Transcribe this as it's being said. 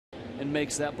and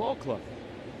makes that ball club.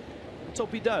 Let's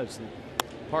hope he does. The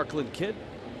Parkland kid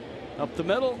up the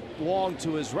middle, long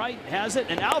to his right, has it,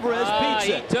 and Alvarez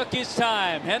beats it. He took his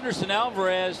time. Henderson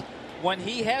Alvarez, when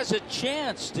he has a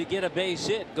chance to get a base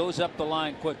hit, goes up the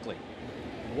line quickly.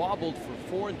 Wobbled for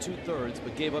 4 2/3,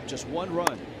 but gave up just 1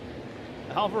 run.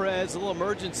 Alvarez, a little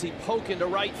emergency poke into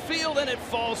right field, and it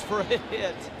falls for a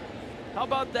hit. How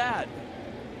about that?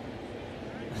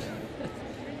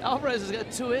 Alvarez has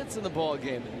got 2 hits in the ball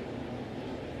game.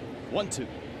 1-2.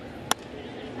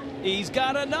 He's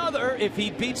got another if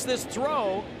he beats this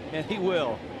throw, and he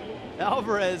will.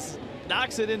 Alvarez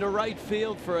knocks it into right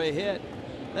field for a hit.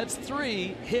 That's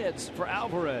 3 hits for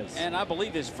Alvarez. And I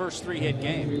believe his first 3-hit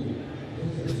game.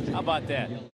 How about that?